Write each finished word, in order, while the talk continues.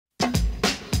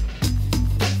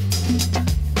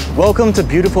Welcome to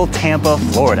beautiful Tampa,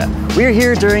 Florida. We're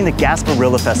here during the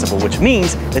Gasparilla Festival, which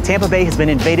means that Tampa Bay has been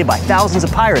invaded by thousands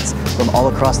of pirates from all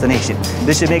across the nation.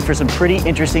 This should make for some pretty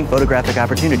interesting photographic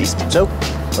opportunities. So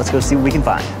let's go see what we can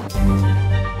find.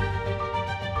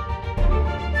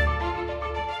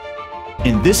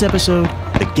 In this episode,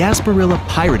 the Gasparilla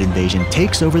pirate invasion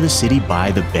takes over the city by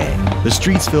the bay. The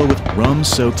streets fill with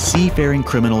rum-soaked seafaring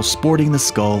criminals sporting the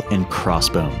skull and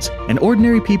crossbones. And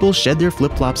ordinary people shed their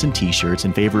flip-flops and t-shirts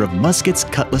in favor of muskets,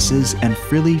 cutlasses, and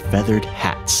frilly feathered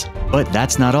hats. But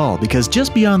that's not all, because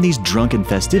just beyond these drunken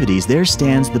festivities, there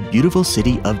stands the beautiful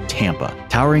city of Tampa.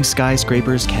 Towering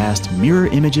skyscrapers cast mirror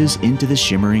images into the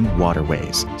shimmering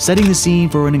waterways, setting the scene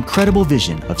for an incredible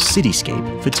vision of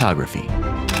cityscape photography.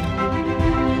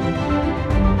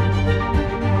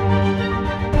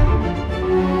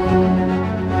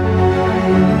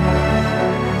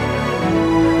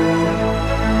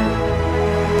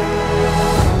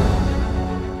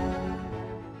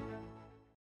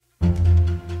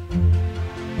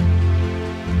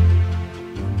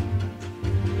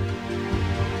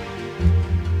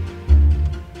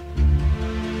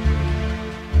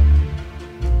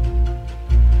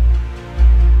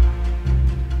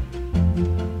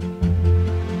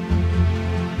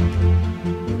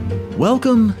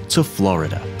 Welcome to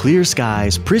Florida. Clear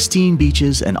skies, pristine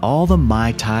beaches, and all the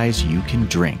Mai Tais you can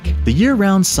drink. The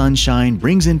year-round sunshine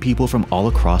brings in people from all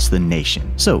across the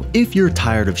nation. So if you're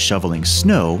tired of shoveling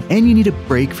snow and you need a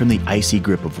break from the icy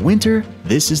grip of winter,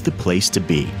 this is the place to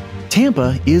be.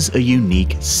 Tampa is a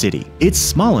unique city. It's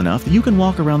small enough that you can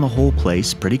walk around the whole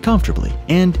place pretty comfortably.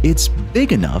 And it's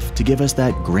big enough to give us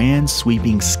that grand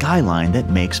sweeping skyline that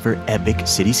makes for epic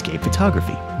cityscape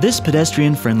photography. This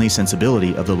pedestrian-friendly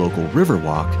sensibility of the local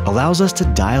Riverwalk allows us to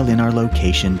dial in our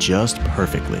location just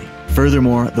perfectly.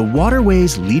 Furthermore, the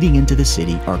waterways leading into the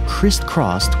city are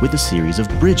crisscrossed with a series of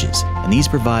bridges, and these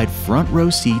provide front row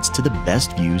seats to the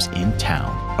best views in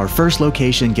town. Our first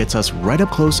location gets us right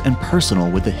up close and personal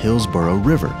with the Hillsborough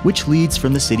River, which leads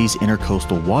from the city's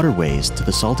intercoastal waterways to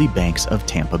the salty banks of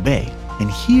Tampa Bay. And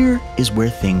here is where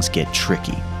things get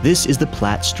tricky. This is the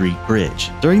Platte Street Bridge.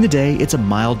 During the day, it's a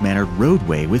mild-mannered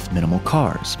roadway with minimal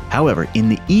cars. However, in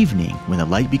the evening, when the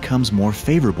light becomes more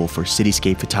favorable for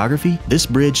cityscape photography, this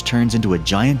bridge turns into a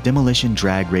giant demolition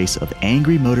drag race of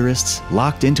angry motorists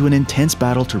locked into an intense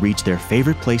battle to reach their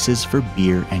favorite places for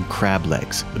beer and crab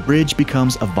legs. The bridge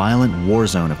becomes a violent war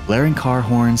zone of blaring car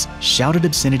horns, shouted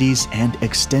obscenities, and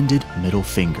extended middle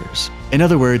fingers. In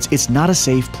other words, it's not a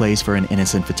safe place for an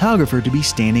innocent photographer to be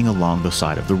standing along the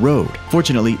side of the road.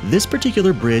 Fortunately, this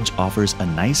particular bridge offers a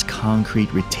nice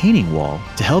concrete retaining wall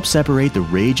to help separate the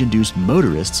rage-induced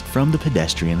motorists from the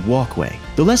pedestrian walkway.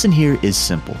 The lesson here is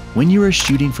simple. When you are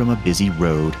shooting from a busy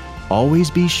road,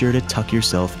 always be sure to tuck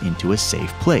yourself into a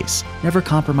safe place. Never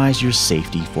compromise your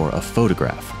safety for a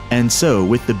photograph. And so,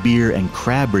 with the beer and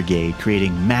crab brigade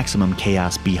creating maximum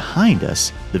chaos behind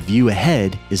us, the view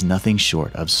ahead is nothing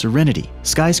short of serenity.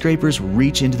 Skyscrapers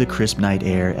reach into the crisp night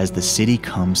air as the city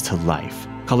comes to life.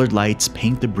 Colored lights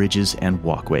paint the bridges and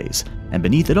walkways, and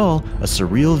beneath it all, a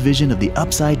surreal vision of the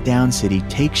upside-down city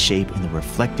takes shape in the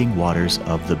reflecting waters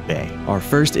of the bay. Our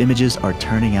first images are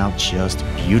turning out just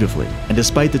beautifully, and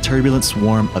despite the turbulent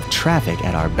swarm of traffic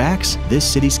at our backs,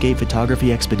 this cityscape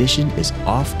photography expedition is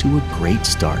off to a great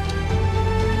start.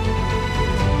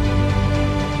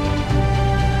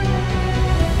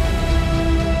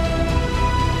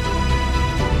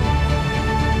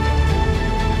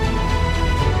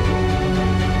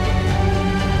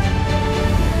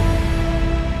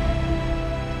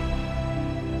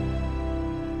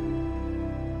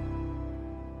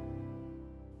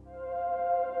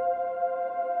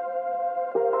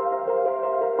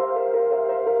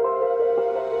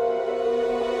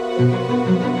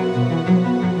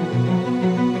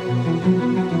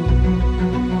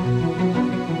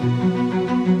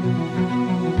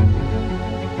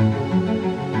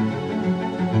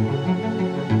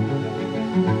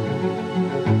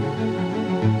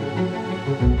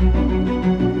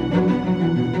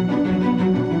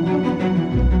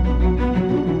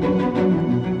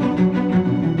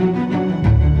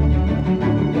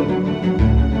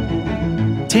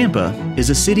 Tampa is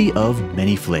a city of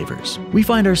many flavors. We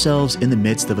find ourselves in the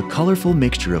midst of a colorful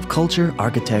mixture of culture,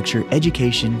 architecture,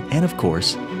 education, and of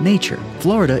course, nature.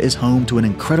 Florida is home to an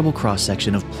incredible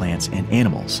cross-section of plants and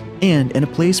animals. And in a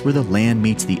place where the land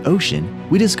meets the ocean,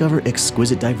 we discover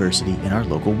exquisite diversity in our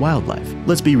local wildlife.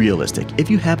 Let's be realistic. If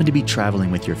you happen to be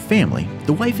traveling with your family,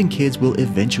 the wife and kids will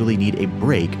eventually need a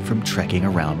break from trekking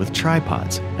around with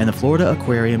tripods. And the Florida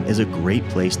Aquarium is a great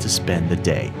place to spend the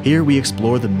day. Here we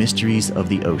explore the mysteries of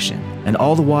the ocean. and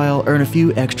all the while earn a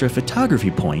few extra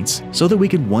photography points so that we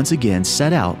can once again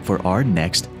set out for our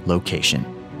next location.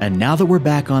 And now that we're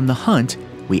back on the hunt,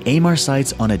 we aim our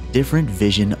sights on a different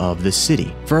vision of the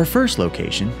city. For our first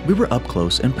location, we were up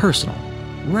close and personal,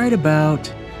 right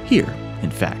about here, in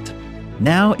fact.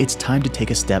 Now it's time to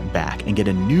take a step back and get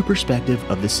a new perspective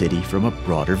of the city from a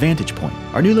broader vantage point.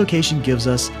 Our new location gives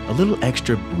us a little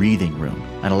extra breathing room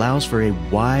and allows for a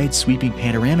wide, sweeping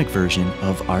panoramic version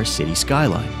of our city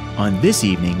skyline. On this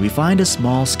evening, we find a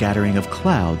small scattering of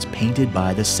clouds painted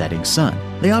by the setting sun.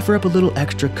 They offer up a little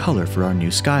extra color for our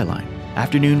new skyline.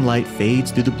 Afternoon light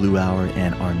fades through the blue hour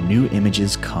and our new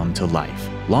images come to life.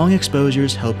 Long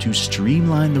exposures help to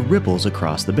streamline the ripples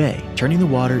across the bay, turning the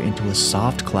water into a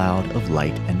soft cloud of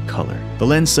light and color. The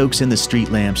lens soaks in the street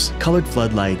lamps, colored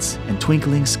floodlights, and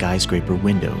twinkling skyscraper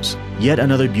windows. Yet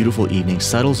another beautiful evening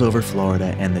settles over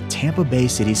Florida, and the Tampa Bay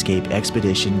Cityscape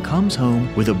expedition comes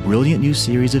home with a brilliant new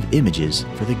series of images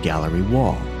for the gallery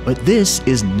wall. But this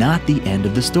is not the end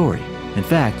of the story. In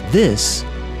fact, this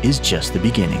is just the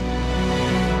beginning.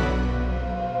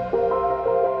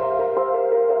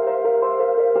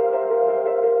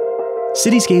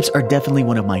 Cityscapes are definitely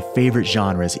one of my favorite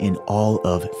genres in all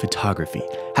of photography.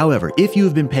 However, if you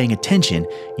have been paying attention,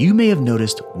 you may have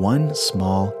noticed one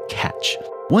small catch.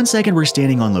 1 second we're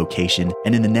standing on location,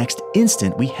 and in the next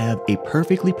instant we have a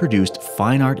perfectly produced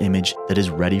fine art image that is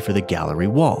ready for the gallery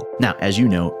wall. Now, as you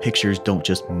know, pictures don't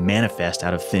just manifest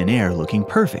out of thin air looking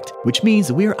perfect, which means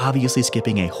that we are obviously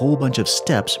skipping a whole bunch of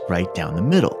steps right down the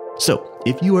middle. So,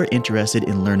 if you are interested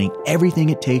in learning everything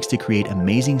it takes to create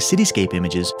amazing cityscape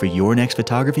images for your next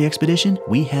photography expedition,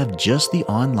 we have just the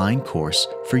online course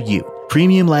for you.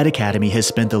 Premium Light Academy has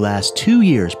spent the last 2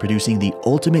 years producing the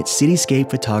ultimate cityscape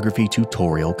photography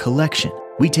tutorial collection.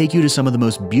 We take you to some of the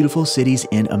most beautiful cities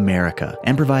in America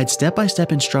and provide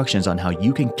step-by-step instructions on how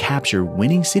you can capture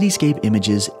winning cityscape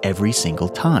images every single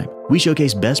time. We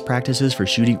showcase best practices for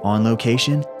shooting on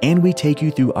location, and we take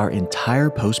you through our entire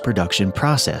post-production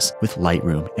process with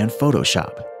Lightroom and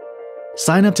Photoshop.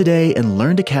 Sign up today and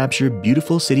learn to capture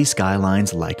beautiful city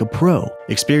skylines like a pro.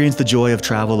 Experience the joy of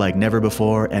travel like never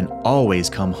before and always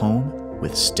come home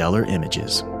with stellar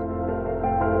images.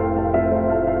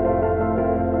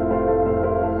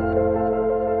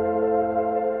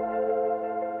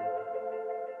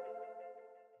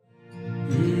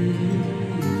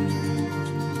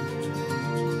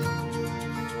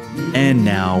 And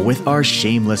now, with our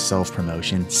shameless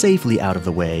self-promotion safely out of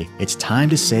the way, it's time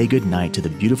to say goodnight to the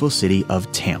beautiful city of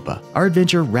Tampa. Our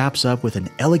adventure wraps up with an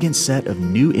elegant set of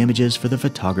new images for the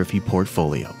photography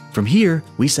portfolio. From here,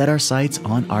 we set our sights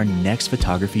on our next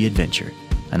photography adventure.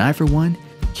 And I, for one,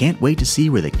 can't wait to see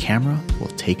where the camera will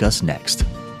take us next.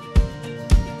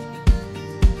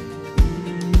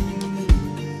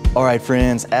 All right,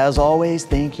 friends, as always,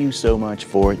 thank you so much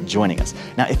for joining us.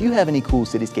 Now, if you have any cool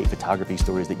cityscape photography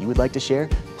stories that you would like to share,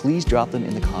 please drop them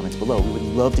in the comments below. We would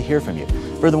love to hear from you.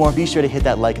 Furthermore, be sure to hit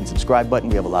that like and subscribe button.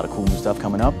 We have a lot of cool new stuff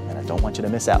coming up, and I don't want you to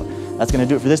miss out. That's going to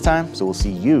do it for this time, so we'll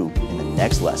see you in the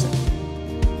next lesson.